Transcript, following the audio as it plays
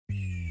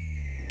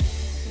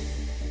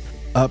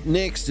Up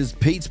next is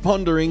Pete's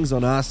Ponderings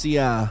on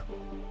RCR,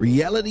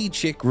 Reality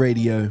Check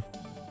Radio.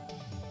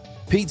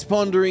 Pete's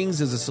Ponderings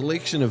is a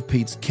selection of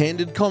Pete's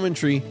candid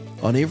commentary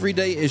on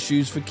everyday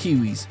issues for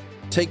Kiwis,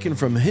 taken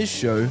from his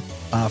show,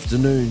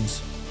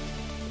 Afternoons.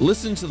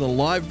 Listen to the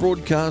live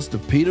broadcast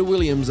of Peter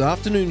Williams'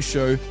 afternoon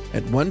show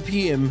at 1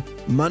 p.m.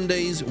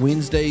 Mondays,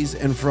 Wednesdays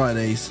and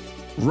Fridays,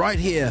 right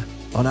here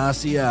on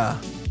RCR,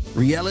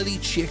 Reality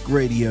Check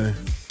Radio.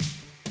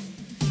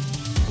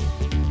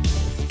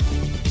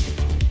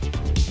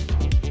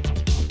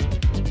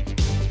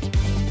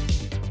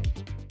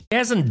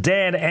 Hasn't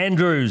Dan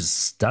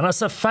Andrews done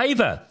us a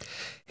favour?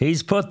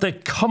 He's put the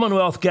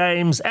Commonwealth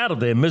Games out of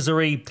their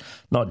misery,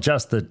 not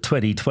just the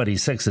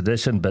 2026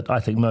 edition, but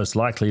I think most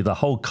likely the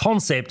whole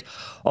concept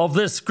of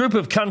this group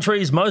of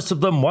countries, most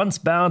of them once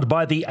bound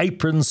by the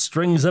apron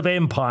strings of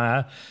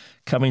empire,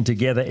 coming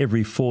together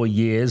every 4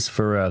 years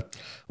for a,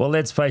 well,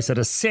 let's face it,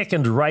 a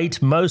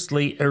second-rate,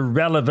 mostly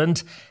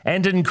irrelevant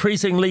and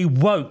increasingly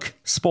woke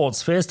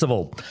sports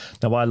festival.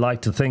 Now, I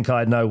like to think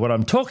I know what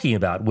I'm talking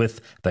about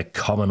with the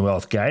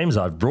Commonwealth Games.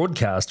 I've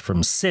broadcast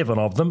from 7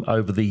 of them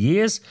over the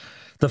years.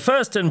 The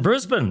first in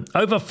Brisbane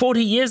over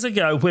 40 years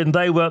ago when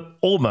they were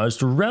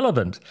almost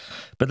relevant.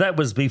 But that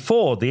was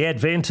before the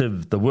advent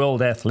of the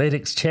World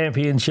Athletics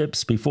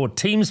Championships, before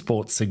team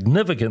sports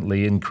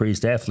significantly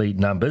increased athlete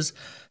numbers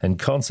and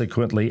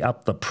consequently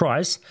upped the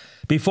price,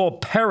 before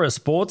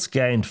parasports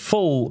gained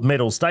full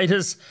medal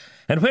status,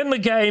 and when the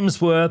games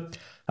were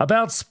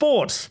about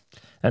sport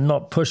and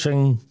not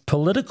pushing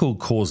political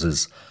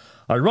causes.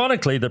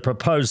 Ironically, the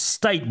proposed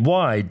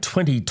statewide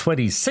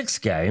 2026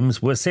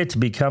 games were set to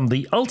become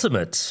the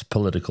ultimate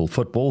political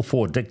football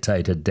for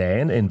dictator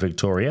Dan in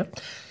Victoria.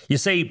 You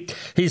see,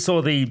 he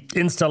saw the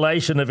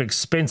installation of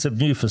expensive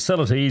new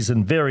facilities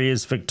in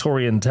various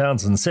Victorian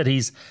towns and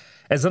cities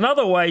as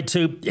another way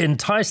to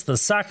entice the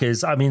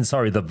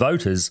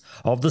voters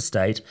of the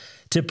state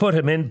to put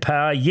him in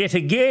power yet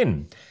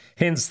again.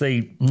 Hence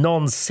the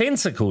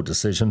nonsensical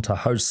decision to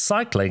host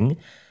cycling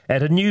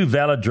at a new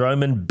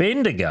velodrome in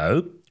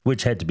Bendigo,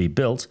 which had to be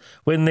built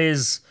when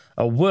there's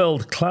a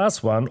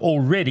world-class one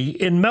already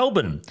in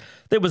Melbourne.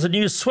 There was a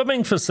new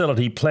swimming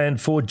facility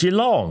planned for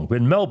Geelong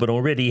when Melbourne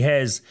already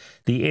has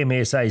the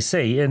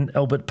MSAC in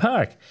Albert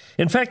Park.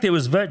 In fact, there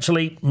was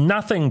virtually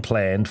nothing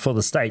planned for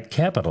the state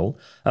capital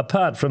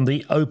apart from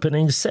the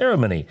opening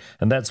ceremony,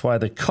 and that's why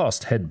the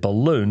cost had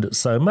ballooned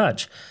so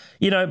much.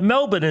 You know,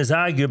 Melbourne is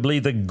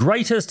arguably the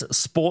greatest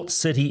sports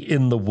city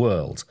in the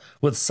world,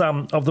 with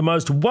some of the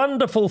most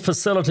wonderful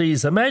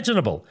facilities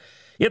imaginable.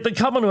 Yet the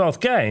Commonwealth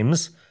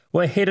Games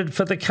were headed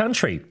for the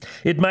country.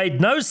 It made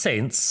no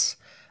sense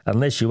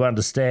unless you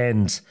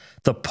understand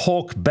the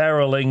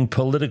pork-barrelling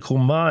political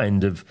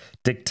mind of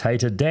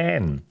dictator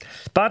Dan.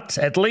 But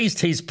at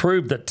least he's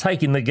proved that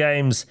taking the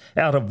Games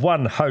out of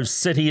one host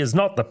city is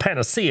not the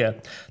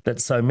panacea that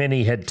so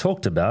many had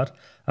talked about.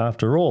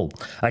 After all,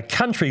 a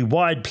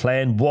country-wide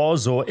plan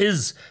was or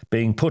is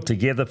being put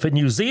together for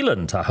New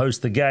Zealand to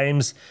host the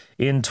Games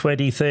in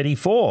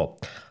 2034.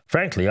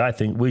 Frankly, I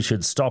think we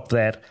should stop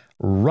that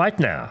right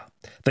now.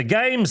 The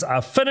Games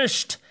are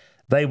finished.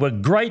 They were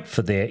great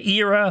for their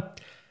era,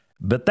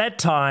 but that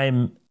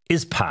time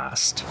is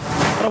past.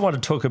 I don't want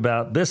to talk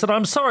about this, and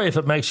I'm sorry if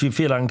it makes you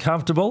feel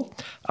uncomfortable.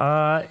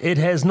 It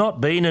has not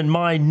been in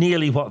my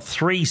nearly, 10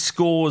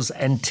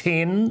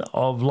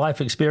 of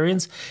life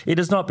experience. It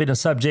has not been a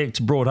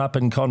subject brought up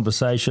in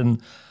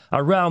conversation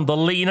around the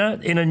Lena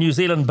in a New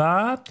Zealand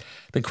bar.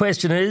 The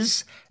question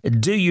is,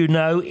 do you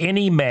know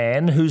any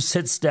man who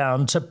sits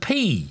down to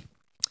pee?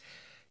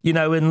 You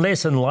know, in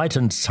less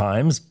enlightened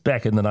times,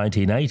 back in the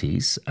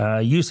 1980s,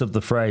 use of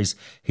the phrase,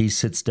 he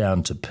sits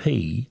down to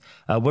pee,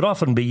 would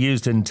often be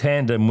used in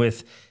tandem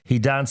with he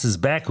dances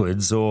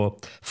backwards or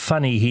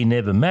funny he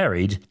never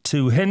married,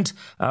 to hint,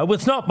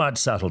 with not much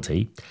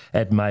subtlety,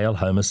 at male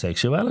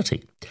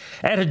homosexuality.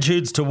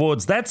 Attitudes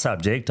towards that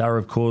subject are,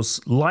 of course,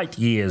 light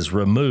years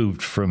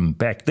removed from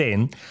back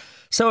then.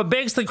 So it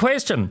begs the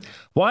question,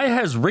 why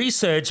has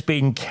research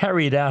been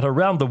carried out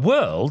around the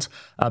world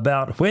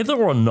about whether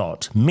or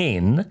not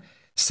men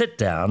sit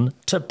down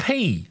to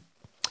pee?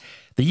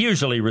 The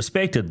usually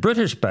respected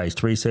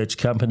British-based research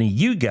company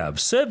YouGov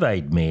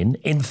surveyed men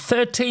in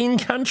 13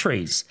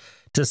 countries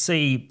to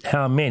see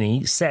how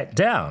many sat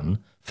down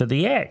for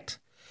the act.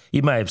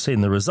 You may have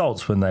seen the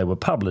results when they were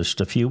published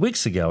a few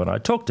weeks ago, and I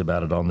talked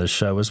about it on this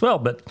show as well.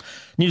 But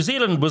New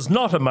Zealand was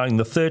not among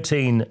the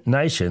 13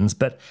 nations,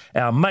 but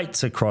our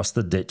mates across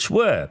the ditch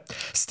were.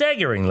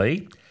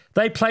 Staggeringly,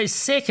 they placed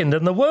second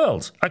in the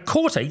world. A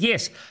quarter,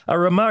 yes, a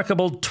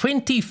remarkable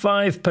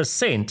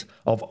 25%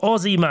 of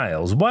Aussie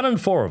males, 1 in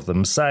 4 of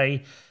them,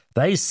 say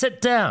they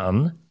sit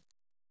down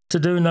to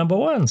do number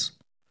ones.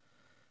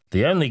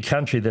 The only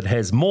country that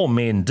has more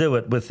men do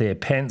it with their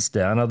pants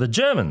down are the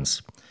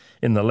Germans.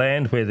 In the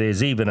land where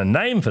there's even a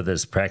name for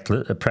this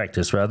practice,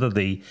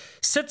 the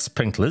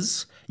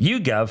Sitzplinkers,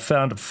 YouGov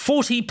found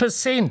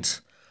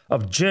 40%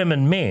 of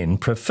German men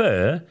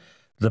prefer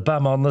the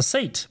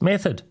bum-on-the-seat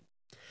method.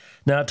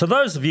 Now, to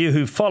those of you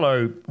who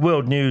follow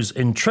world news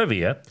in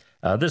trivia,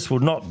 This will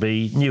not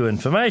be new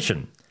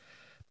information.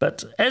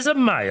 But as a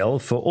male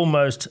for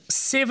almost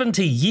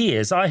 70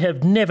 years, I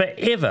have never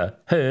ever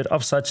heard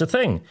of such a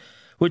thing,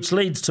 which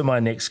leads to my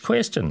next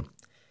question.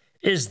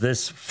 Is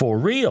this for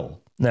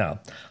real?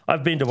 Now,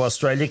 I've been to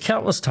Australia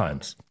countless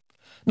times.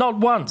 Not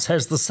once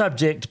has the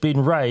subject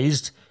been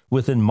raised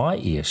within my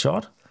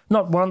earshot.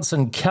 Not once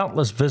in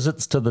countless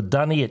visits to the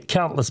dunny at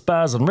countless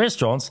bars and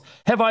restaurants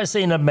have I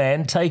seen a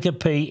man take a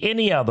pee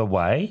any other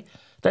way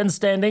than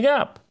standing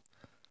up.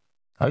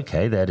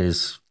 Okay, that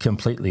is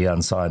completely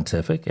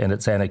unscientific and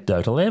it's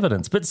anecdotal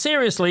evidence. But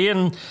seriously,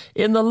 in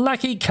the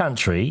lucky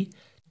country,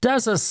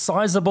 does a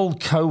sizable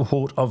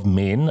cohort of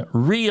men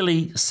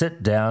really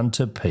sit down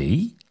to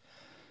pee?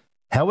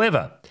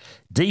 However,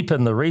 deep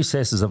in the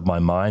recesses of my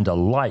mind, a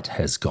light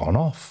has gone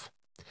off.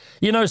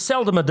 You know,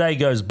 seldom a day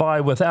goes by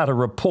without a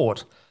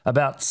report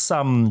about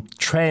some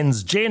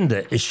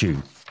transgender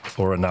issue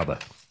or another.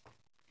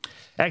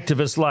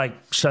 Activists like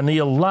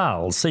Chanel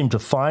Lal seem to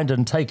find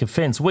and take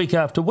offence week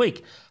after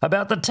week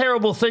about the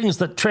terrible things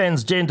that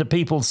transgender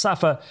people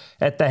suffer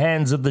at the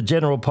hands of the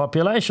general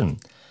population.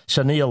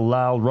 Chanel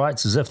Lal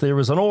writes as if there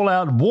is an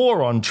all-out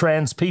war on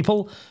trans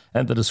people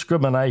and the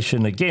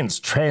discrimination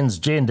against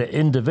transgender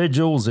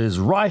individuals is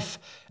rife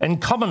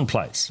and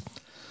commonplace.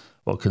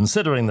 Well,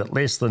 considering that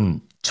less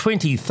than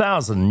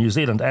 20,000 New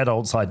Zealand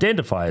adults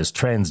identify as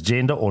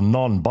transgender or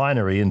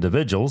non-binary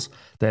individuals,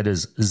 that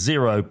is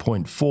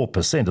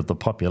 0.4% of the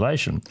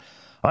population,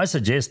 I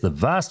suggest the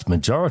vast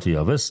majority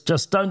of us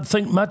just don't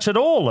think much at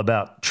all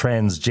about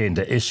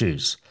transgender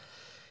issues.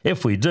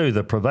 If we do,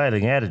 the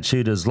prevailing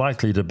attitude is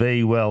likely to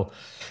be, well,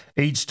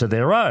 each to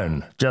their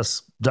own.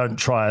 Just don't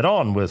try it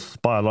on with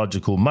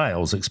biological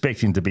males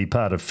expecting to be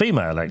part of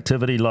female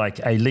activity like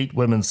elite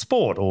women's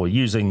sport or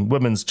using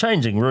women's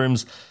changing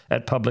rooms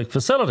at public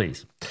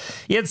facilities.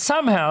 Yet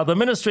somehow the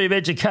Ministry of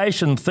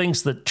Education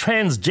thinks that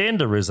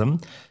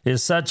transgenderism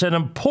is such an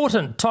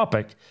important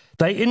topic,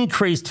 they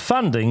increased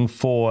funding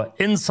for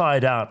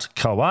Inside Out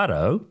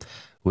Kawarau,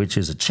 which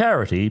is a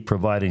charity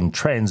providing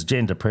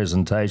transgender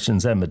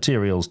presentations and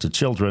materials to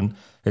children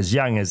as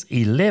young as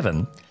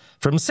 11,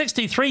 from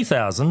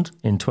 63,000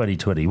 in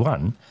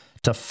 2021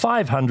 to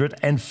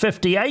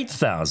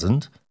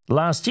 558,000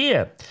 last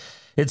year.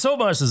 It's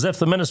almost as if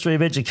the Ministry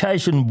of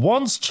Education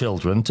wants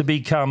children to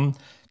become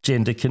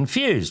gender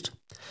confused.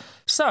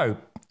 So,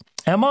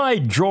 am I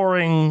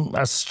drawing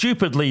a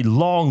stupidly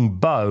long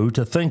bow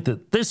to think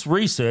that this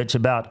research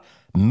about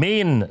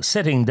men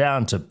sitting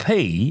down to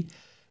pee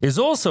is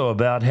also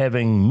about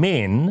having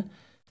men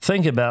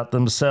think about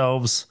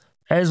themselves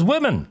as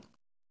women?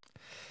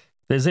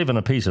 There's even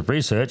a piece of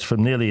research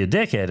from nearly a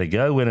decade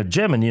ago when a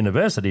German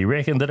university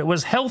reckoned that it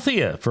was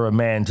healthier for a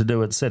man to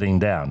do it sitting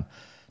down.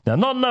 Now,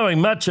 not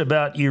knowing much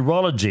about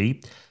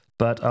urology,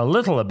 but a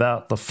little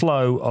about the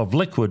flow of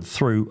liquid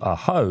through a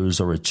hose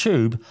or a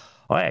tube,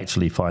 I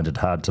actually find it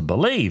hard to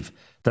believe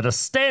that a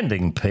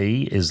standing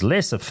pee is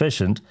less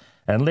efficient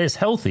and less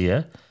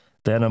healthier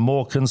than a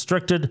more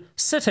constricted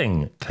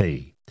sitting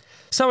pee.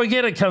 So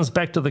again, it comes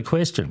back to the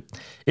question,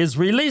 is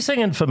releasing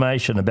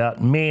information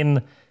about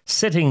men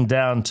sitting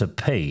down to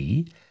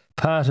pee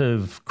part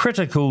of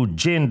critical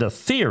gender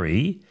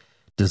theory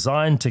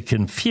designed to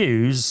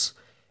confuse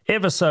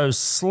ever so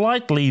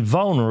slightly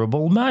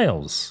vulnerable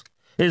males?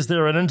 Is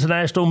there an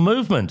international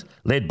movement,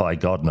 led by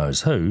God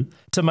knows who,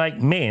 to make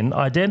men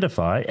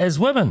identify as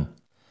women?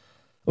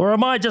 Or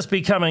am I just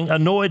becoming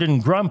annoyed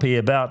and grumpy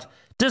about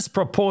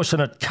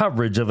disproportionate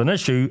coverage of an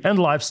issue and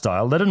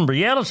lifestyle that in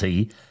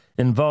reality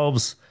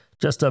involves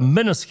just a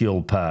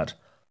minuscule part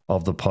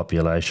of the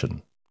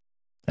population?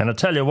 And I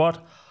tell you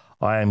what,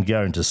 I am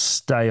going to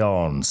stay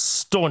on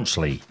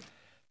staunchly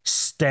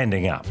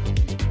standing up.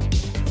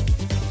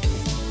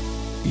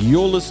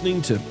 You're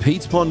listening to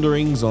Pete's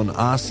Ponderings on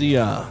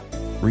RCR,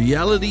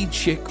 Reality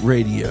Check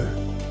Radio.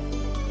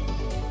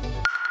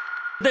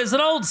 There's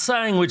an old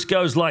saying which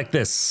goes like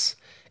this: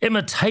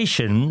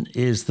 imitation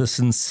is the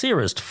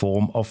sincerest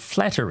form of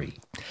flattery.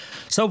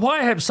 So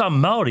why have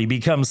some Māori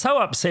become so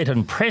upset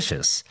and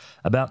precious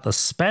about the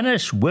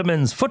Spanish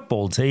women's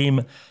football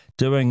team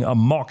doing a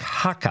mock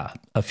Haka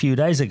a few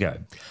days ago?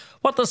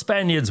 What the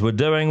Spaniards were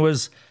doing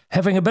was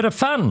having a bit of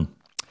fun.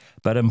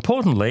 But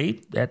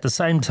importantly, at the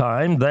same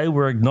time, they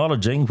were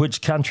acknowledging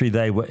which country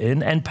they were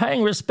in and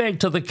paying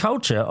respect to the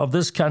culture of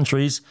this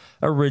country's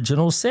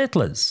original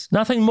settlers.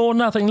 Nothing more,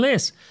 nothing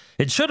less.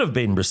 It should have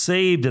been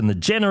received in the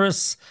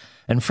generous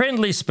and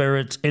friendly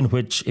spirit in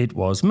which it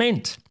was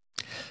meant.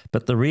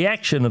 But the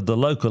reaction of the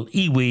local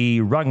iwi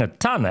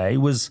rangatane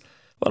was,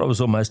 well, it was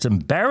almost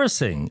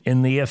embarrassing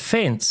in the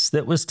offence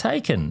that was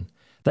taken.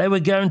 They were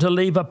going to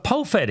leave a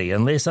pauwhare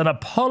unless an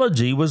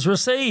apology was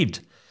received.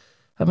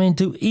 I mean,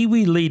 do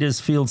iwi leaders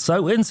feel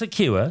so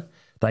insecure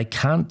they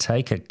can't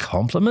take a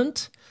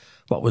compliment?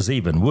 What was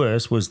even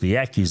worse was the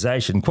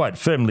accusation, quite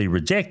firmly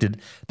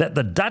rejected, that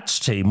the Dutch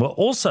team were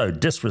also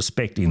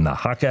disrespecting the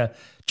Haka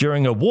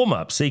during a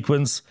warm-up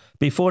sequence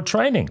before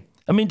training.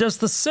 I mean, does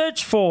the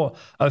search for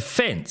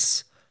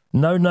offence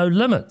know no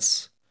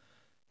limits?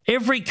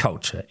 Every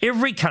culture,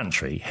 every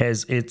country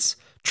has its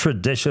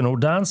traditional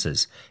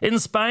dances. In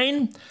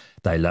Spain,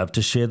 they love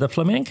to share the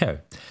flamenco.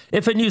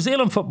 If a New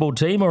Zealand football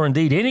team, or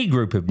indeed any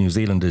group of New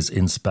Zealanders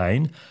in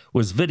Spain,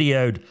 was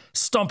videoed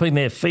stomping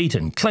their feet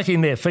and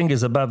clicking their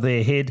fingers above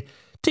their head,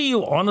 do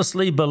you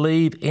honestly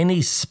believe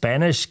any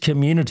Spanish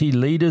community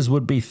leaders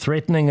would be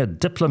threatening a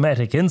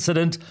diplomatic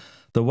incident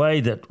the way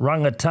that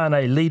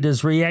Rangatane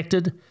leaders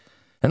reacted?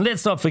 And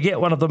let's not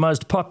forget, one of the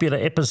most popular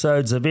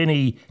episodes of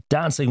any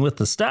Dancing with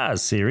the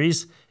Stars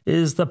series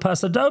is the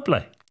Paso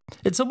Doble.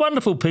 It's a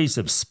wonderful piece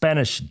of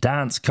Spanish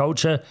dance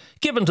culture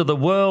given to the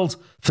world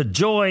for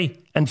joy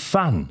and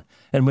fun.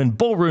 And when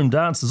ballroom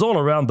dancers all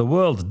around the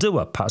world do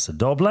a Paso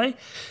Doble,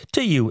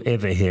 do you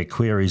ever hear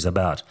queries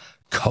about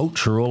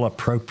cultural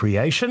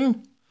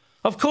appropriation?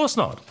 Of course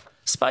not.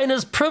 Spain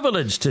is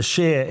privileged to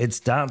share its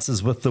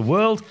dances with the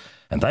world,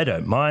 and they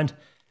don't mind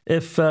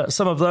if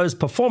some of those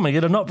performing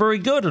it are not very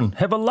good and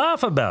have a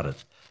laugh about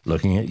it.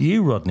 Looking at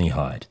you, Rodney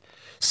Hyde.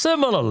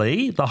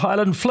 Similarly, the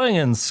Highland Fling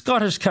and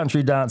Scottish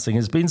country dancing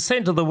has been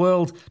sent to the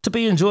world to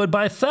be enjoyed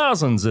by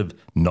thousands of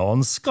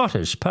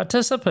non-Scottish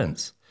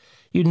participants.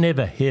 You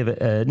never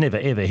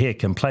ever hear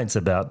complaints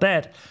about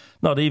that,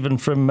 not even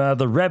from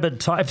the rabid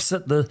types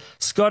at the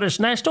Scottish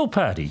National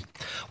Party.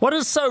 What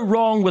is so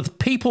wrong with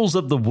peoples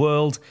of the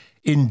world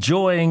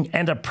enjoying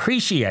and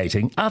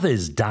appreciating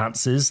others'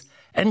 dances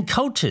and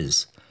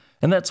cultures?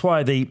 And that's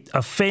why the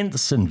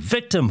offence and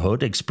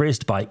victimhood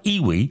expressed by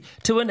iwi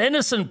to an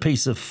innocent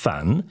piece of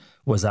fun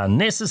was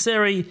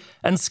unnecessary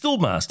and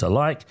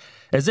schoolmaster-like,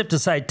 as if to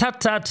say,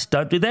 tut-tut,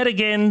 don't do that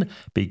again,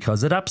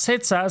 because it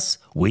upsets us.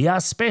 We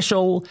are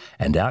special,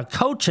 and our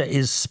culture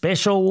is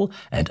special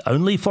and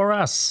only for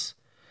us.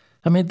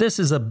 I mean, this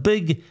is a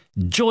big,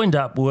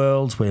 joined-up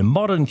world where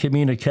modern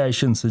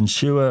communications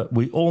ensure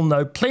we all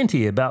know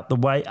plenty about the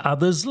way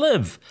others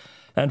live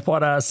and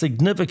what are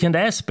significant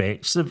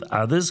aspects of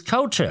others'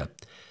 culture.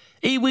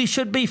 We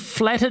should be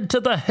flattered to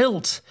the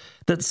hilt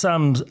that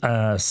some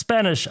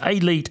Spanish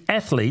elite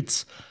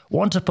athletes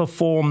want to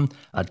perform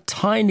a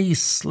tiny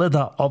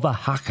slither of a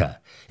haka.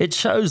 It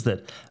shows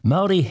that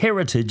Māori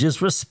heritage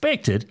is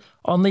respected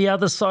on the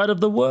other side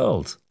of the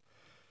world.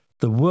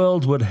 The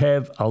world would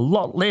have a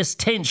lot less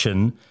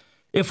tension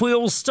if we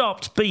all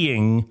stopped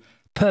being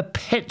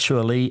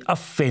perpetually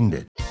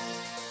offended.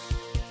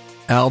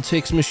 Our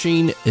text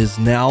machine is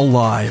now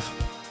live.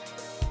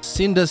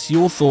 Send us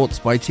your thoughts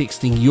by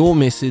texting your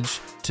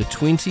message to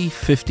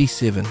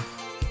 2057.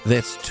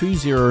 That's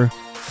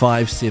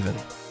 2057.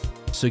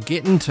 So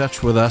get in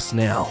touch with us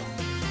now.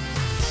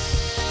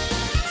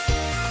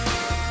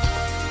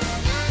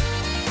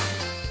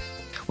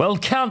 Well,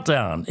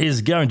 Countdown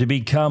is going to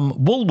become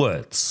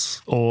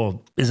Woolworths,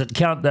 or is it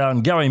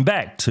Countdown going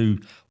back to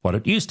what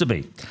it used to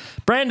be?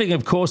 Branding,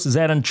 of course, is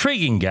an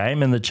intriguing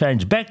game, and the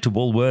change back to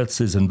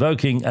Woolworths is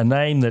invoking a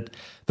name that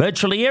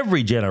virtually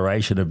every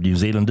generation of New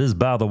Zealanders,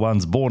 bar the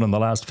ones born in the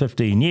last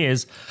 15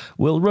 years,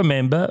 will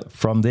remember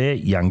from their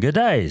younger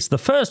days. The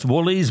first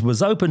Woolies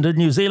was opened in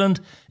New Zealand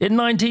in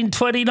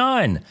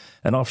 1929,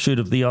 an offshoot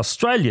of the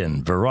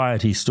Australian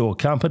variety store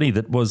company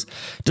that was,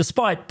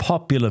 despite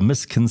popular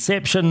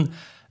misconception,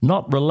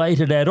 not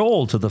related at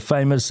all to the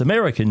famous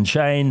American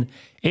chain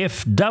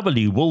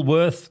F.W.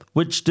 Woolworth,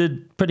 which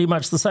did pretty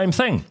much the same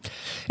thing.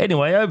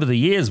 Anyway, over the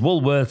years,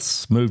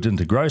 Woolworths moved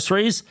into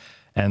groceries,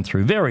 and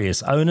through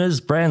various owners,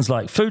 brands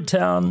like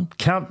Foodtown,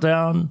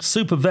 Countdown,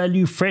 Super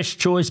Value, Fresh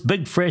Choice,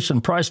 Big Fresh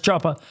and Price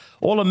Chopper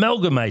all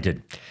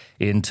amalgamated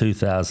in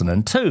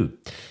 2002.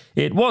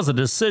 It was a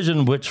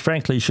decision which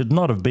frankly should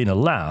not have been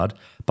allowed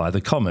by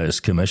the Commerce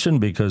Commission,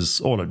 because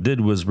all it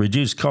did was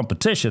reduce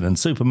competition in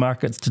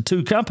supermarkets to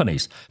two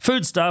companies,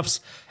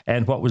 Foodstuffs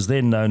and what was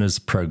then known as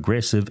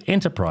Progressive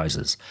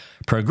Enterprises.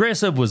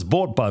 Progressive was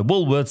bought by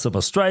Woolworths of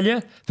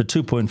Australia for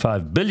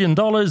 $2.5 billion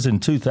in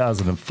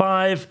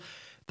 2005.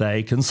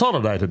 They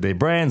consolidated their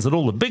brands, and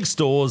all the big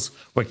stores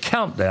were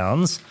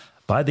Countdowns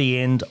by the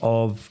end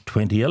of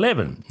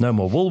 2011. No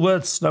more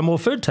Woolworths, no more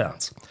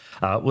Foodtowns.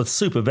 With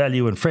Super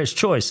Value and Fresh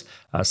Choice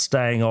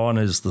staying on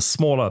as the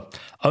smaller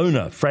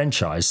owner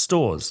franchise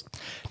stores.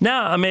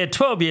 Now, a mere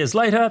 12 years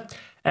later,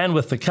 and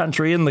with the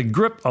country in the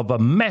grip of a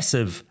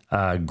massive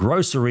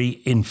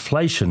grocery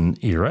inflation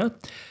era,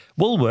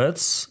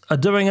 Woolworths are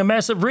doing a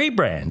massive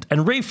rebrand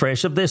and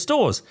refresh of their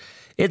stores.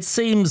 It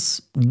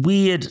seems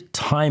weird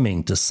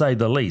timing, to say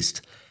the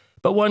least.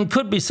 But one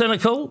could be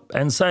cynical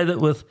and say that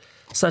with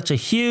such a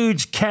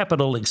huge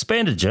capital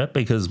expenditure,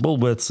 because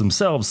Woolworths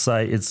themselves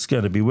say it's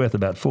going to be worth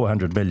about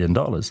 $400 million,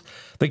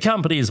 the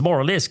company is more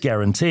or less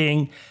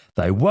guaranteeing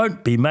they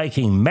won't be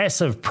making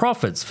massive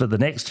profits for the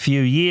next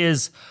few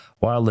years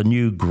while the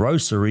new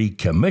grocery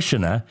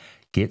commissioner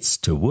gets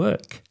to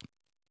work.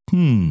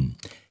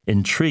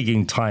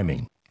 Intriguing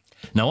timing.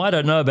 Now, I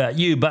don't know about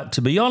you, but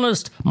to be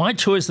honest, my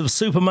choice of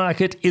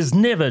supermarket is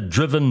never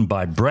driven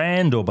by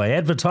brand or by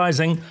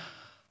advertising.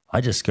 I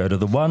just go to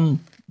the one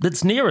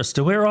that's nearest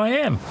to where I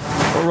am.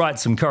 All right,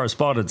 some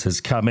correspondence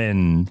has come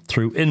in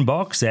through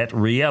inbox at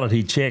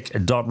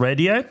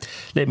realitycheck.radio.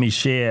 Let me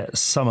share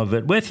some of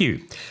it with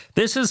you.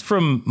 This is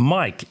from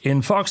Mike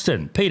in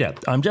Foxton. Peter,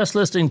 I'm just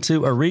listening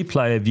to a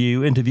replay of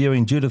you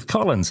interviewing Judith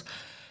Collins,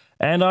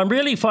 and I'm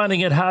really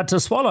finding it hard to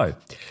swallow.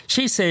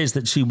 She says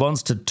that she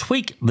wants to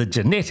tweak the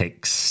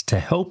genetics to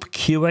help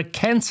cure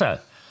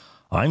cancer.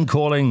 I'm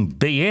calling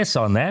BS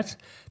on that.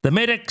 The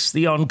medics,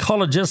 the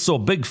oncologists or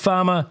Big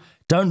Pharma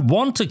don't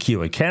want to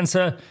cure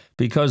cancer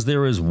because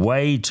there is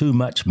way too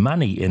much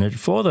money in it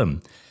for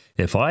them.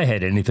 If I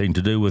had anything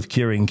to do with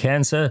curing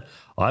cancer,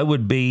 I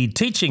would be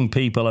teaching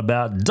people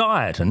about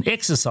diet and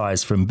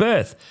exercise from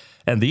birth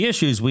and the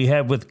issues we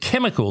have with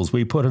chemicals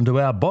we put into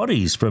our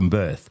bodies from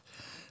birth.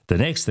 The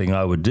next thing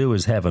I would do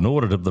is have an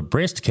audit of the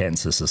Breast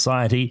Cancer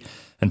Society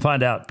and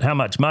find out how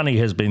much money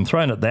has been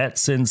thrown at that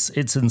since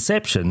its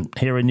inception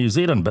here in New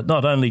Zealand, but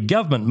not only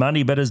government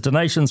money, but as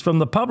donations from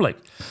the public.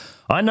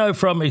 I know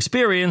from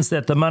experience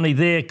that the money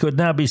there could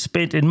now be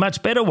spent in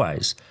much better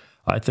ways.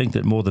 I think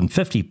that more than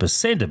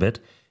 50% of it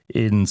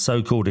in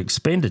so-called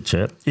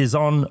expenditure is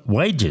on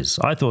wages.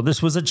 I thought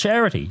this was a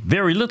charity.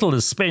 Very little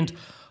is spent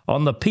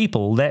on the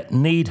people that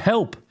need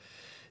help.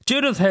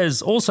 Judith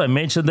has also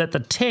mentioned that the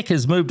tech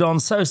has moved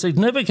on so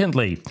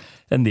significantly,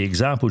 and the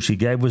example she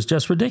gave was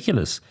just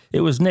ridiculous.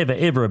 It was never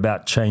ever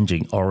about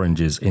changing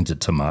oranges into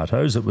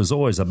tomatoes. It was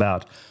always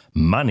about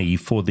money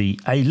for the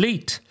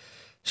elite.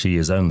 She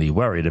is only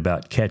worried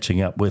about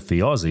catching up with the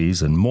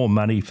Aussies and more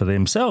money for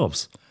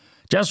themselves.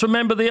 Just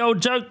remember the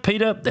old joke,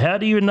 Peter. How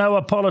do you know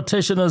a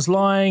politician is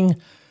lying?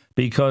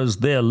 Because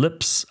their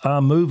lips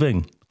are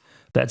moving.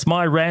 That's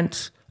my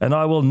rant, and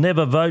I will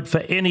never vote for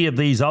any of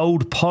these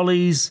old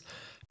pollies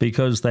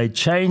because they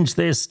change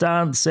their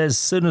stance as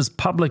soon as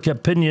public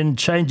opinion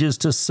changes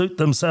to suit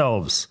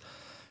themselves.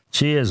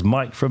 Cheers,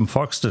 Mike from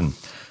Foxton.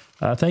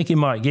 Thank you,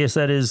 Mike. Yes,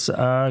 that is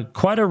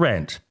quite a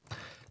rant.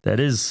 That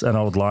is an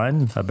old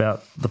line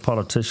about the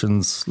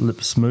politicians'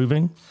 lips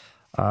moving.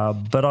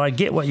 But I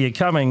get where you're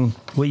coming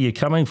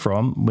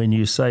from when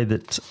you say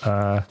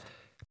that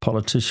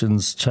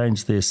politicians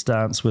change their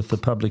stance with the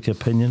public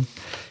opinion.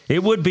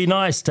 It would be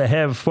nice to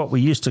have what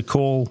we used to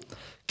call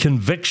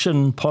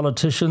conviction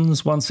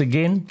politicians once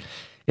again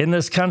in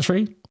this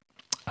country.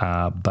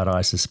 But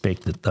I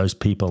suspect that those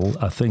people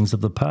are things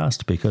of the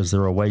past because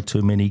there are way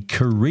too many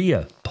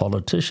career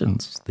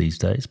politicians these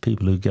days,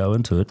 people who go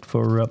into it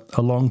for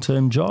a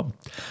long-term job.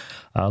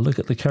 Look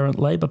at the current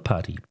Labour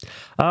Party.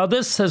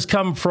 This has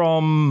come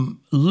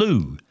from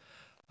Lou.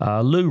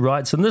 Lou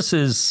writes, and this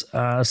is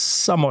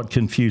somewhat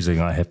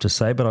confusing, I have to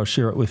say, but I'll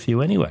share it with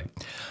you anyway.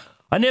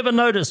 I never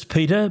noticed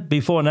Peter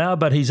before now,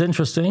 but he's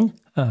interesting.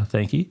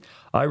 Thank you.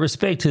 I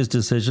respect his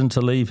decision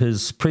to leave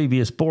his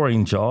previous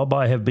boring job.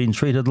 I have been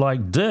treated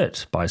like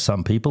dirt by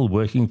some people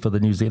working for the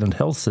New Zealand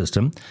health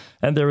system,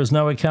 and there is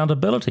no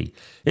accountability.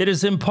 It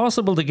is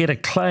impossible to get a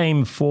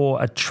claim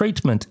for a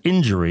treatment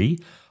injury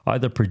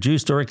either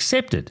produced or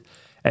accepted,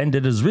 and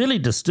it is really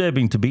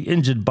disturbing to be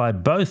injured by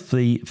both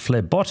the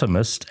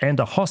phlebotomist and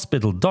a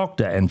hospital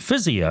doctor and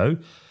physio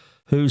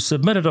who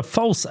submitted a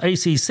false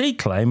ACC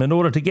claim in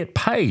order to get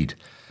paid.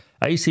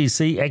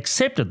 ACC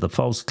accepted the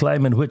false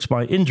claim in which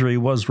my injury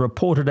was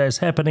reported as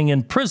happening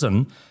in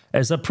prison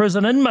as a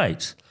prison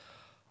inmate.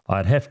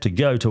 I'd have to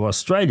go to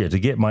Australia to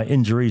get my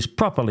injuries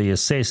properly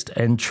assessed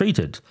and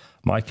treated.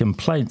 My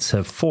complaints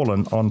have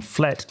fallen on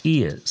flat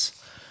ears.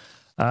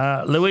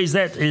 Louise,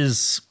 that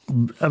is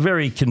a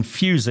very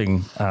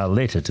confusing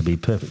letter, to be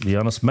perfectly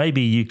honest.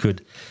 Maybe you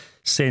could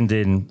send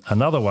in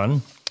another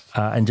one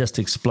and just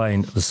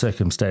explain the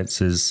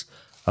circumstances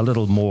a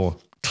little more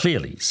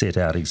clearly, set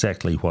out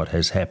exactly what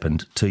has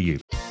happened to you.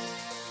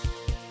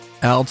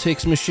 Our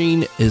text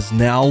machine is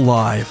now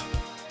live.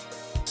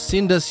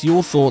 Send us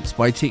your thoughts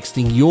by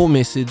texting your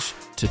message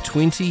to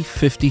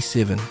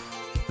 2057.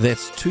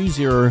 That's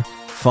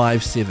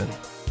 2057.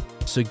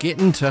 So get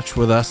in touch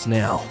with us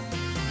now.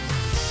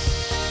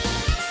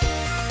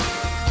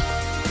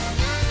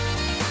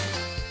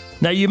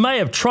 Now, you may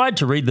have tried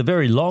to read the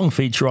very long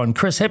feature on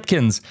Chris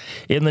Hipkins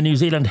in the New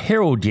Zealand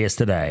Herald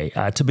yesterday.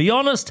 To be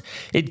honest,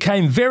 it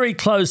came very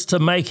close to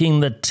making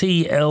the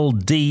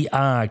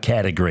TLDR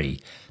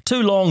category.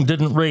 Too long,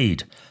 didn't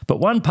read. But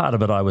one part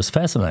of it I was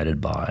fascinated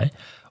by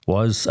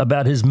was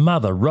about his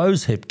mother,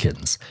 Rose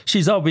Hipkins.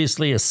 She's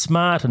obviously a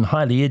smart and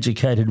highly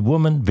educated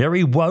woman,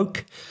 very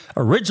woke,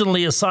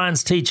 originally a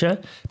science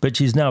teacher, but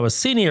she's now a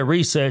senior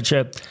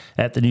researcher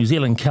at the New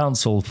Zealand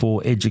Council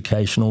for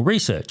Educational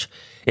Research.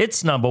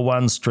 Its number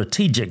one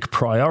strategic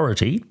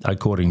priority,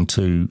 according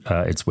to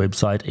its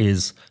website,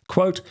 is,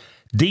 quote,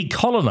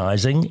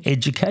 decolonising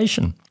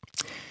education.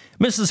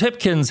 Mrs.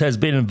 Hipkins has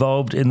been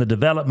involved in the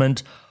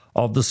development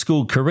of the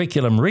school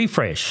curriculum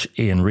refresh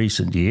in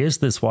recent years,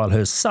 this while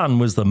her son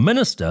was the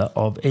Minister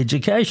of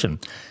Education.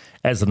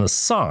 As an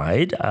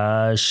aside,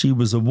 she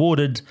was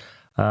awarded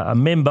a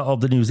member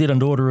of the New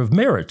Zealand Order of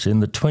Merit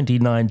in the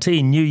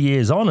 2019 New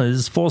Year's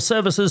Honours for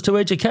services to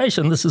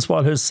education. This is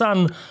while her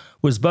son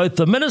was both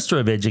the Minister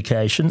of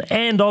Education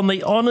and on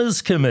the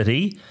Honours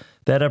Committee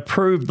that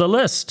approved the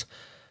list.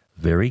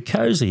 Very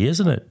cosy,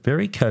 isn't it?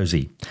 Very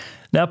cosy.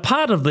 Now,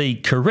 part of the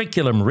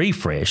curriculum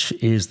refresh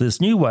is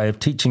this new way of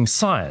teaching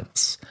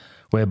science,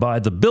 whereby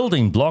the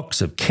building blocks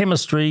of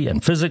chemistry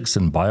and physics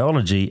and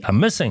biology are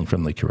missing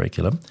from the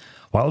curriculum,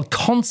 while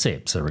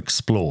concepts are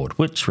explored,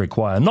 which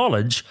require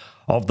knowledge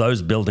of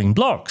those building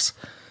blocks.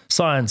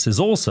 Science is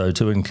also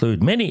to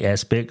include many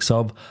aspects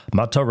of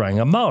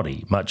Mataranga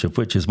Māori, much of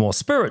which is more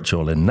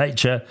spiritual in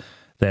nature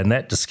than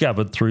that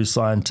discovered through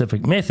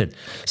scientific method.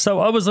 So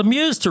I was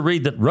amused to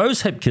read that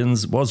Rose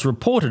Hipkins was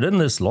reported in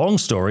this long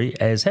story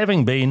as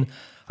having been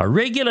a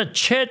regular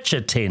church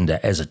attender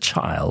as a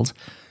child,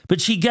 but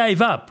she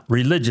gave up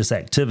religious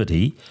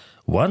activity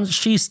once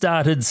she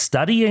started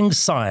studying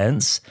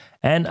science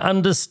and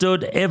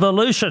understood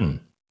evolution.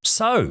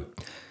 So,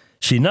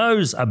 she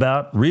knows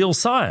about real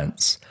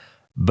science,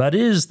 but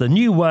is the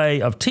new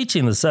way of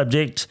teaching the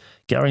subject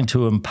going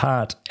to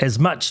impart as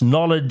much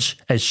knowledge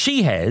as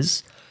she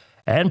has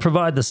and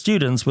provide the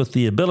students with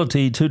the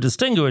ability to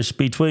distinguish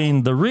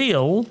between the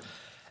real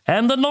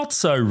and the not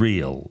so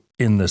real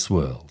in this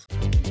world?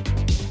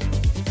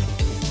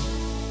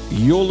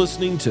 You're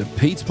listening to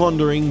Pete's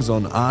Ponderings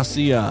on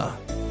RCR,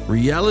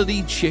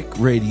 Reality Check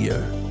Radio.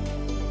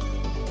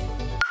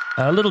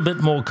 A little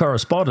bit more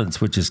correspondence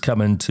which has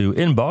come into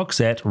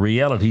inbox at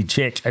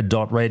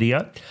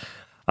realitycheck.radio.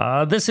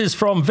 This is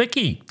from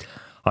Vicky.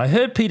 I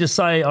heard Peter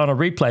say on a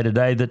replay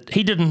today that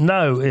he didn't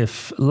know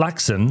if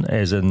Luxon,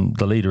 as in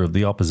the leader of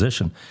the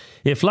opposition,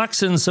 if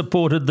Luxon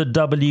supported the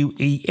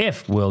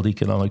WEF, World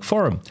Economic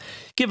Forum.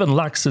 Given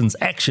Luxon's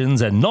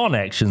actions and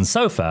non-actions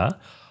so far,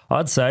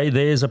 I'd say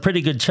there's a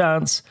pretty good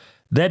chance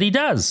that he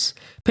does.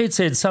 Pete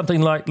said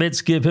something like,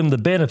 let's give him the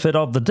benefit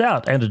of the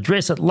doubt and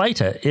address it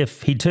later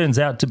if he turns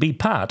out to be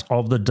part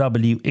of the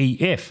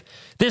WEF.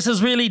 This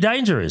is really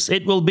dangerous.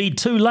 It will be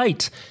too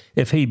late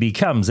if he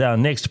becomes our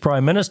next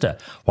Prime Minister.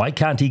 Why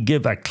can't he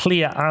give a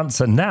clear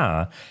answer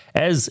now,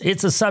 as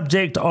it's a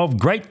subject of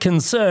great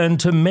concern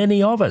to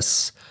many of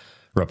us?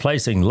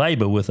 Replacing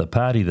Labour with a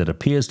party that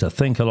appears to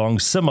think along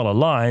similar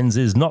lines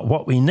is not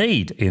what we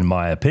need, in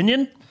my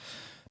opinion.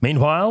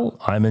 Meanwhile,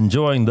 I'm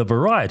enjoying the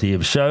variety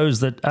of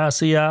shows that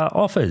RCR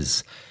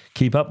offers.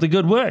 Keep up the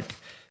good work.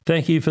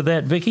 Thank you for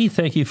that, Vicky.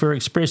 Thank you for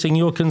expressing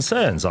your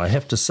concerns. I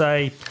have to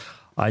say,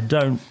 I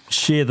don't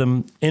share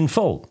them in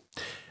full.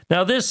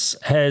 Now, this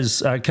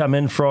has come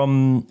in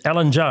from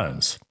Alan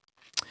Jones.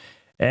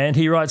 And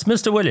he writes,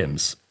 Mr.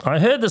 Williams, I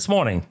heard this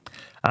morning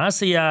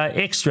RCR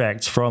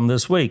extracts from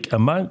this week,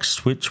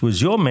 amongst which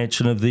was your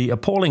mention of the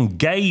appalling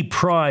gay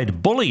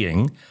pride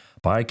bullying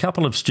by a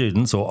couple of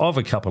students, or of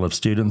a couple of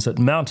students, at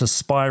Mount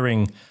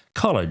Aspiring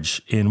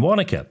College in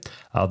Wanaka,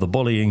 the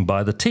bullying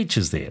by the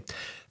teachers there.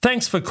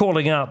 Thanks for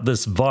calling out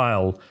this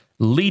vile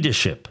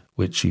leadership,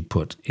 which he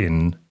put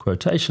in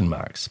quotation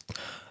marks.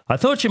 I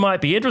thought you might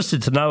be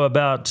interested to know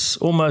about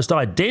almost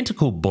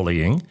identical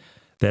bullying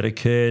that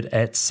occurred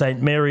at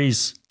St.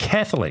 Mary's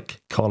Catholic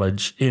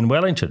College in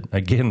Wellington.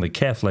 Again, the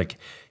Catholic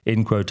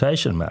in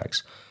quotation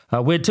marks,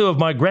 where two of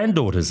my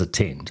granddaughters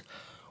attend.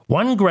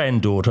 One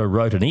granddaughter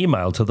wrote an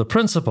email to the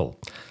principal,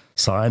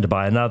 signed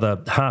by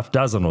another half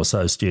dozen or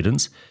so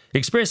students,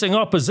 expressing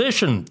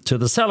opposition to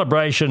the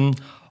celebration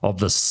of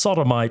the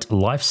sodomite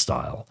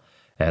lifestyle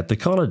at the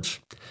college.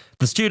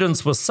 The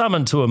students were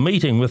summoned to a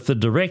meeting with the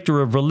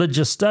Director of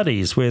Religious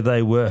Studies, where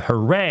they were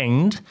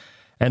harangued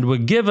and were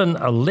given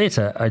a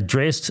letter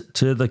addressed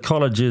to the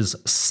college's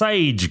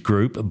SAGE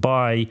group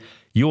by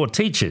your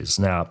teachers.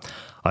 Now,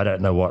 I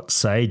don't know what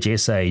SAGE,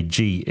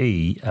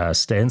 S-A-G-E,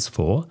 stands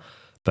for,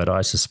 but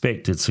I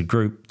suspect it's a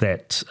group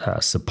that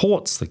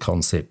supports the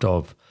concept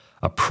of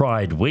a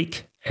Pride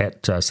Week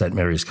at St.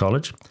 Mary's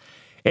College.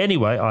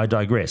 Anyway, I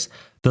digress.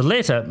 The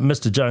letter,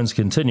 Mr. Jones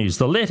continues,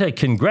 the letter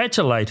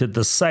congratulated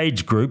the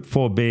SAGE group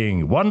for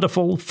being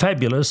wonderful,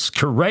 fabulous,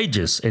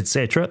 courageous,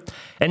 etc.,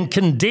 and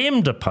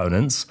condemned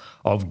opponents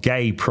of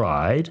gay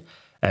pride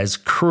as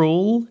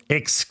cruel,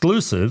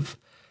 exclusive,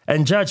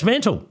 and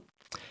judgmental.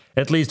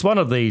 At least one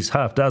of these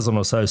half dozen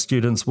or so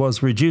students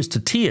was reduced to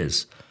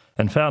tears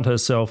and found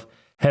herself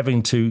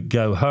having to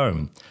go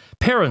home.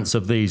 Parents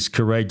of these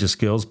courageous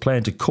girls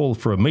plan to call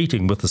for a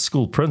meeting with the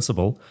school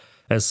principal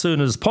as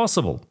soon as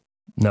possible.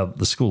 Now,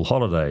 the school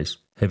holidays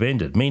have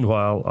ended.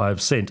 Meanwhile,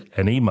 I've sent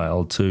an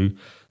email to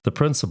the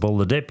principal,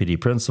 the deputy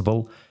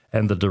principal,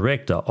 and the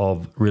director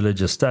of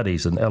religious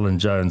studies, and Alan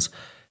Jones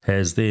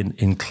has then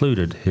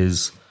included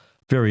his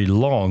very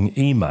long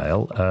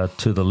email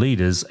to the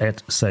leaders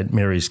at St.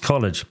 Mary's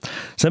College.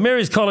 St.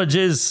 Mary's College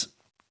is,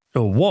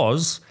 or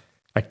was,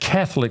 a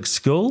Catholic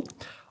school.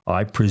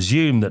 I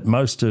presume that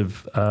most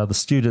of the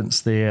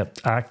students there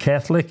are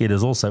Catholic. It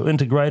is also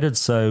integrated,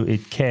 so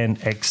it can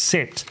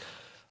accept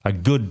a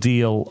good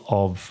deal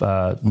of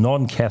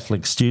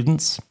non-Catholic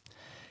students.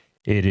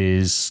 It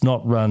is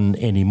not run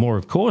anymore,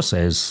 of course,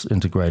 as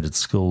integrated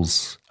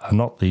schools are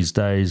not these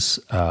days,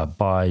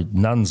 by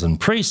nuns and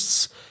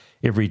priests.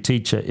 Every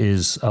teacher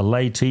is a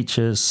lay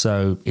teacher,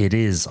 so it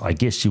is, I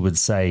guess you would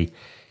say,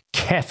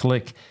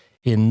 Catholic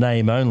in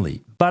name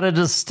only. But it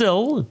is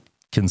still,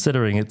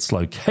 considering its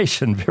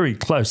location, very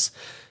close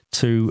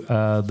to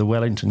the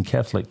Wellington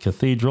Catholic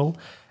Cathedral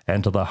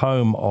and to the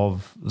home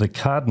of the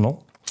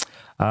Cardinal.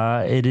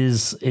 It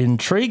is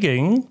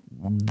intriguing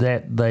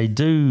that they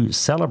do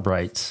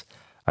celebrate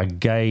a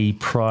gay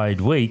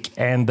pride week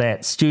and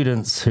that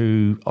students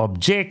who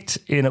object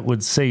in it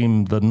would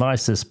seem the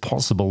nicest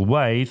possible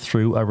way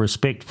through a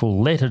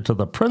respectful letter to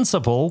the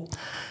principal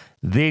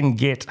then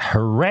get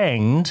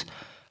harangued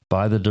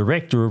by the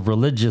Director of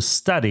Religious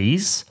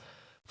Studies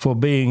for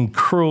being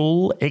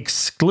cruel,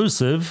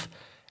 exclusive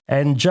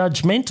and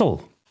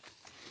judgmental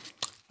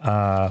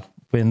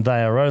when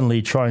they are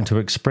only trying to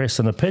express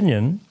an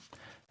opinion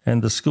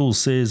and the school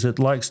says it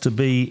likes to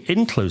be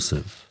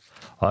inclusive.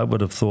 I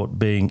would have thought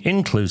being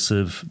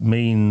inclusive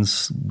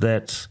means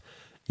that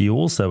you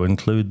also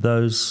include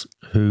those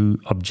who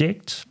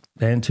object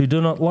and who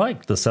do not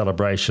like the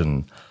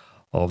celebration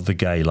of the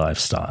gay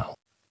lifestyle.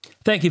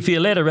 Thank you for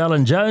your letter,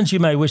 Alan Jones. You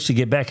may wish to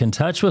get back in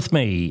touch with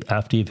me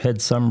after you've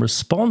had some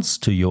response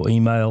to your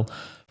email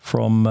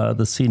from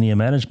the senior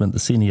management, the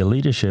senior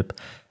leadership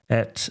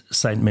at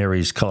St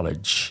Mary's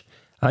College.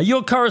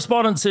 Your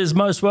correspondence is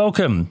most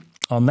welcome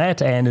on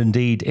that and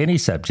indeed any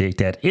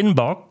subject at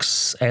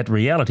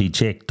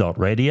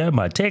inbox@realitycheck.radio.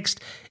 My text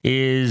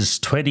is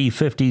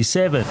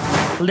 2057.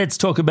 Let's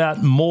talk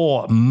about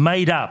more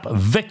made-up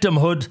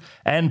victimhood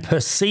and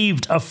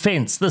perceived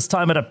offence, this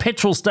time at a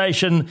petrol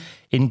station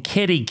in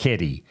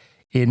Kerikeri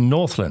in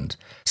Northland.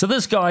 So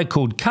this guy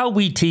called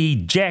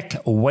Kawiti Jack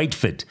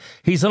Waitford,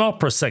 he's an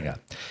opera singer.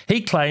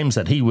 He claims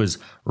that he was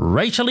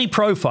racially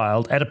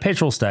profiled at a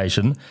petrol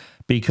station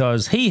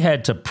because he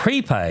had to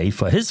prepay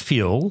for his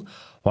fuel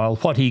while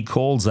what he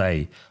calls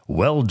a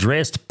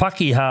well-dressed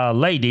Pakeha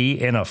lady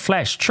in a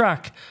flash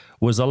truck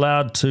was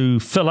allowed to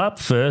fill up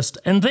first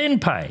and then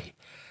pay.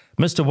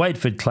 Mr.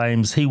 Waitford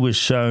claims he was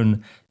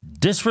shown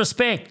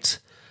disrespect,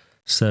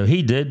 so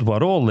he did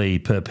what all the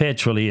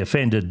perpetually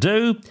offended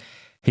do.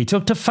 He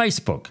took to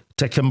Facebook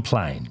to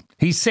complain.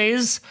 He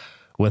says,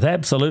 with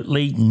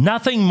absolutely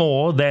nothing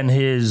more than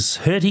his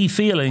hurty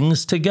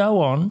feelings to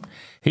go on,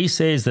 he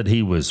says that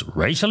he was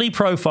racially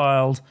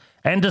profiled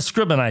and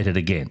discriminated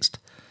against.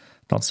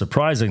 Not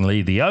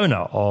surprisingly, the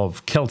owner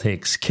of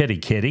Caltex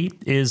Kerikeri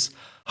is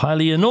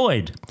highly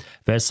annoyed.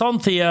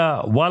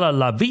 Vasonthia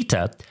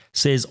Walalavita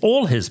says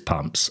all his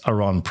pumps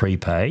are on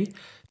prepay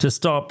to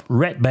stop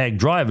ratbag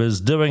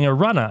drivers doing a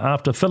runner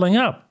after filling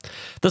up.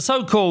 The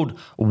so-called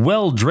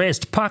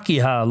well-dressed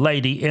Pakeha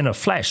lady in a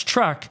flash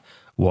truck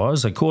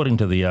was, according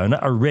to the owner,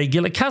 a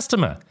regular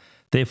customer.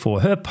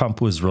 Therefore, her pump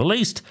was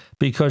released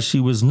because she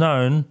was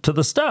known to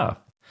the staff.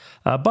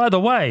 By the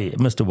way,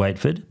 Mr.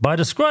 Waitford, by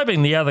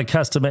describing the other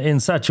customer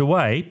in such a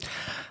way,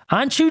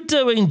 aren't you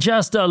doing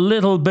just a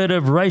little bit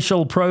of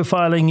racial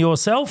profiling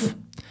yourself?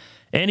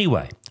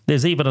 Anyway,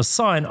 there's even a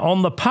sign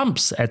on the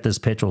pumps at this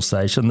petrol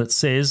station that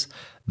says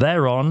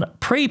they're on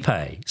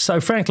prepay.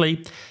 So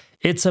frankly,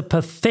 it's a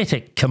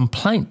pathetic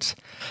complaint.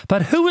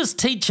 But who is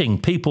teaching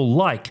people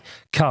like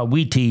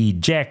Kawiti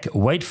Jack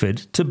Waitford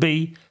to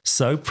be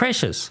so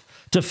precious?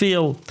 To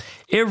feel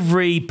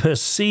every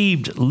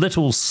perceived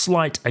little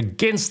slight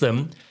against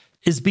them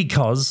is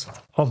because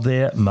of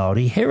their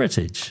Māori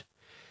heritage.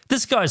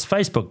 This guy's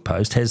Facebook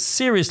post has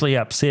seriously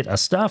upset a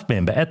staff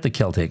member at the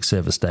Caltex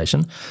service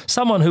station,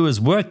 someone who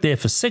has worked there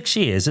for 6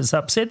 years. It's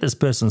upset this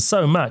person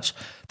so much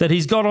that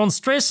he's got on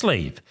stress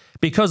leave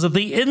because of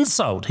the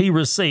insult he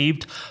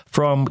received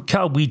from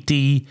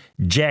Kawiti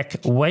Jack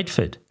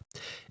Waitford.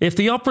 If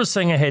the opera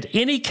singer had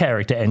any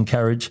character and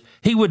courage,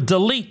 he would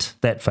delete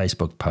that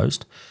Facebook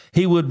post.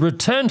 He would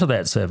return to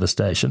that service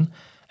station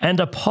and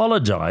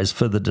apologise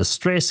for the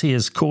distress he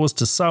has caused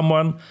to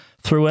someone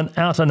through an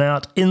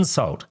out-and-out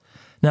insult.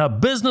 Now,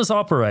 business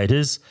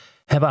operators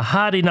have a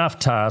hard enough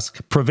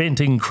task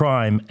preventing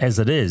crime as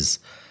it is.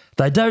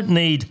 They don't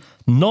need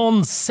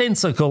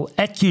nonsensical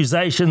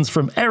accusations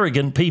from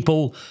arrogant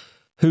people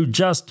who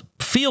just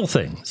feel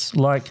things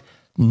like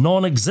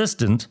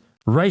non-existent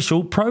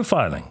racial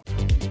profiling.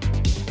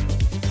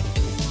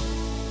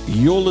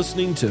 You're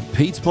listening to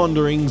Pete's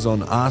Ponderings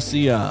on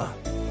RCR,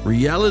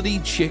 Reality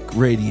Check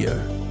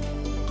Radio.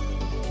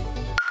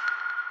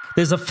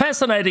 There's a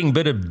fascinating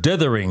bit of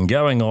dithering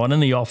going on in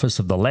the office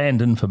of the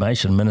Land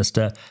Information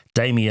Minister,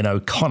 Damien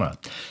O'Connor.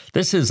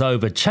 This is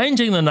over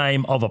changing the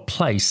name of a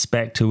place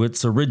back to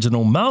its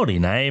original Māori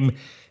name,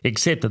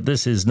 except that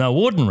this is no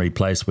ordinary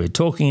place we're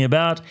talking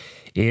about.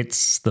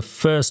 It's the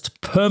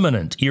first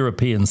permanent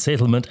European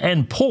settlement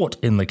and port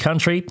in the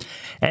country,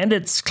 and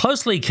it's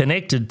closely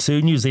connected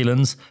to New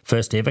Zealand's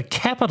first ever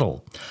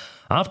capital.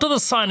 After the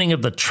signing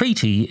of the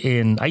treaty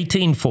in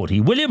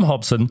 1840, William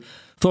Hobson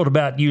thought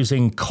about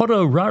using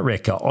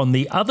Kororareka on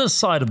the other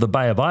side of the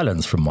Bay of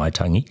Islands from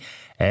Waitangi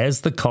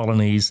as the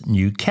colony's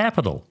new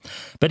capital.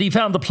 But he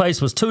found the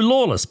place was too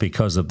lawless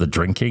because of the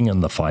drinking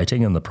and the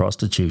fighting and the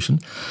prostitution.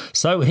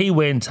 So he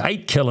went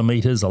 8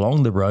 kilometres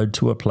along the road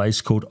to a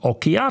place called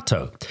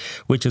Okiato,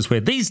 which is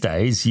where these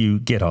days you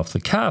get off the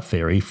car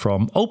ferry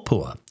from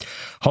Opua.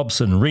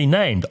 Hobson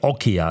renamed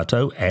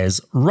Okiato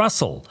as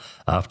Russell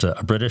after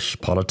a British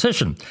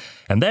politician.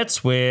 And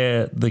that's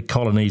where the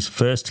colony's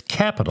first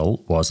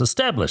capital was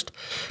established.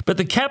 But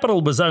the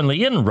capital was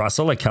only in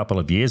Russell a couple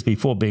of years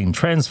before being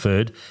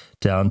transferred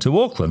down to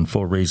Auckland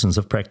for reasons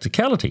of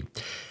practicality.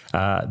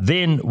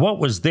 Then what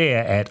was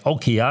there at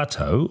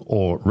Okiato,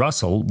 or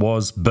Russell,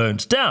 was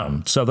burnt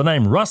down. So the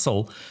name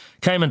Russell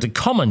came into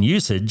common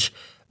usage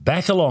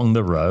back along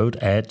the road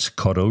at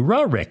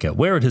Kororareka,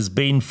 where it has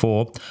been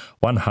for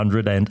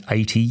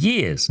 180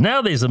 years.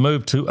 Now there's a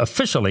move to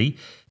officially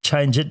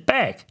change it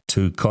back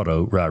to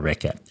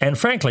Kororareka. And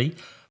frankly,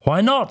 why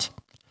not?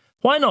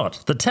 Why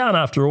not? The town,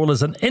 after all,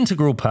 is an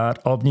integral part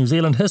of New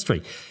Zealand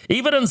history.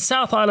 Even in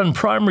South Island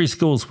primary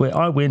schools where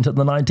I went in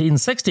the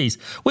 1960s,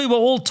 we were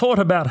all taught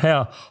about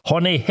how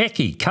Hone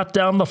Heki cut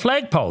down the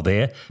flagpole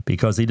there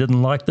because he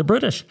didn't like the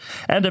British,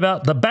 and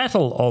about the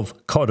Battle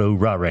of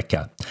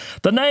Kororareka.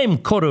 The name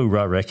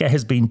Kororareka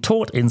has been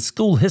taught in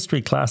school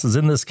history classes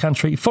in this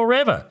country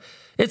forever.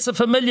 It's a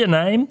familiar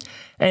name,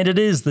 and it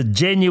is the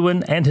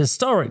genuine and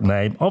historic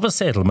name of a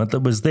settlement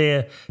that was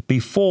there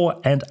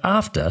before and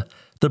after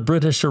the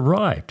British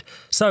arrived.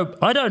 So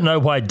I don't know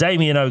why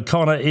Damien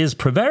O'Connor is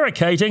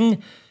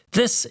prevaricating.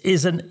 This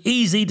is an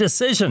easy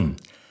decision.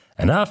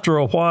 And after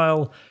a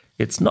while,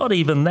 it's not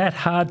even that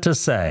hard to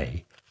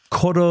say.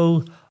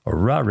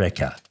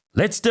 Kororareka.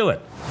 Let's do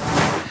it.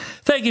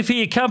 Thank you for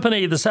your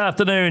company this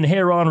afternoon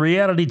here on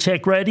Reality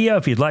Check Radio.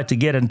 If you'd like to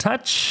get in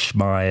touch,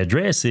 my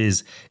address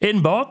is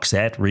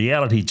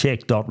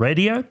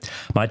inbox@realitycheck.radio.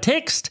 My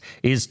text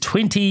is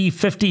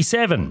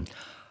 2057.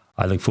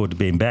 I look forward to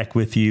being back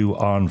with you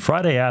on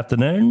Friday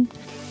afternoon.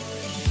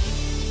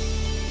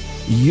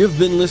 You've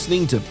been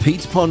listening to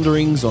Pete's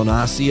Ponderings on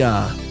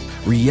RCR,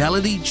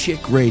 Reality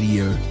Check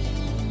Radio.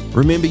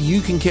 Remember,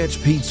 you can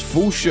catch Pete's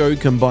full show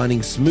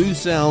combining smooth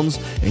sounds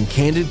and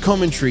candid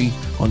commentary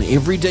on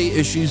everyday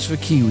issues for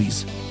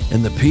Kiwis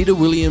in the Peter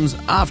Williams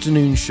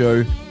Afternoon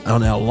Show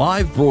on our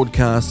live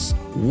broadcasts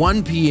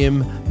 1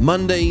 p.m.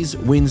 Mondays,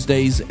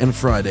 Wednesdays and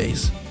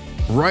Fridays.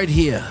 Right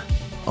here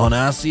on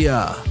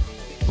RCR,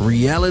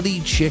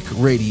 Reality Check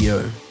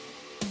Radio.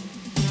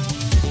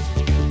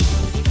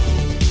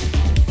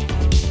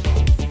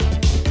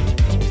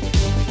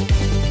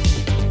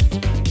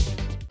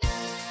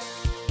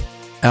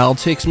 Our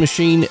text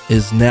machine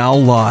is now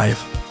live.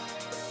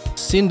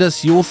 Send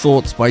us your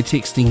thoughts by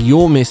texting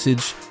your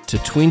message to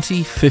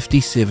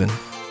 2057.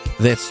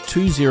 That's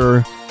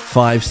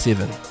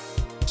 2057.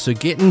 So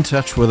get in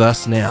touch with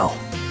us now.